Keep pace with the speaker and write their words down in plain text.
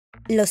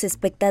Los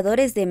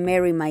espectadores de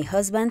Marry My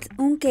Husband,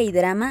 un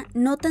K-drama,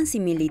 notan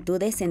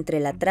similitudes entre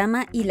la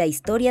trama y la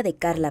historia de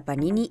Karla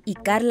Panini y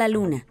Karla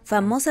Luna,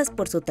 famosas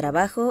por su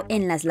trabajo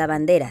en las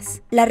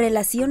lavanderas. La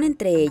relación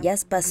entre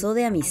ellas pasó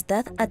de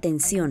amistad a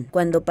tensión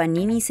cuando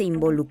Panini se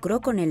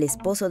involucró con el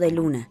esposo de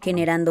Luna,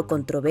 generando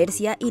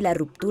controversia y la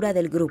ruptura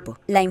del grupo.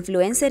 La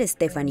influencer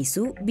Stephanie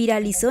Su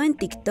viralizó en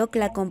TikTok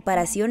la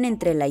comparación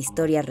entre la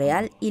historia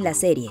real y la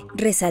serie,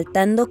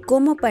 resaltando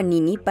cómo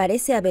Panini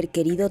parece haber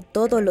querido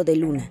todo lo de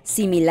Luna,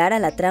 similar a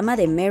la trama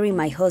de Marry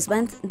My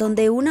Husband,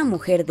 donde una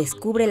mujer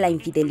descubre la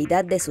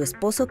infidelidad de su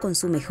esposo con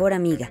su mejor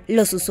amiga.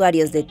 Los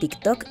usuarios de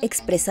TikTok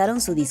expresaron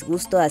su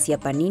disgusto hacia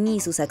Panini y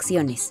sus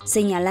acciones,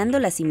 señalando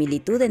la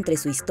similitud entre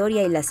su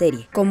historia y la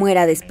serie. Como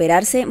era de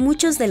esperarse,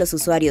 muchos de los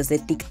usuarios de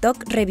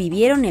TikTok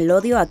revivieron el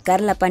odio a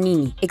Karla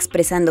Panini,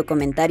 expresando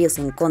comentarios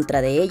en contra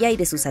de ella y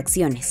de sus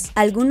acciones.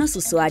 Algunos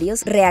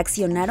usuarios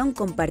reaccionaron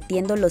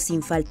compartiendo los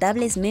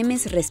infaltables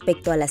memes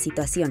respecto a la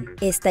situación.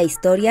 Esta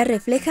historia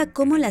refleja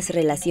cómo las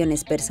relaciones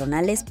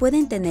personales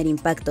pueden tener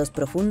impactos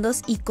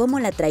profundos y cómo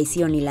la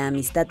traición y la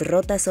amistad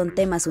rota son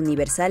temas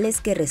universales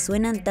que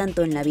resuenan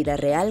tanto en la vida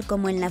real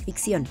como en la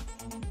ficción.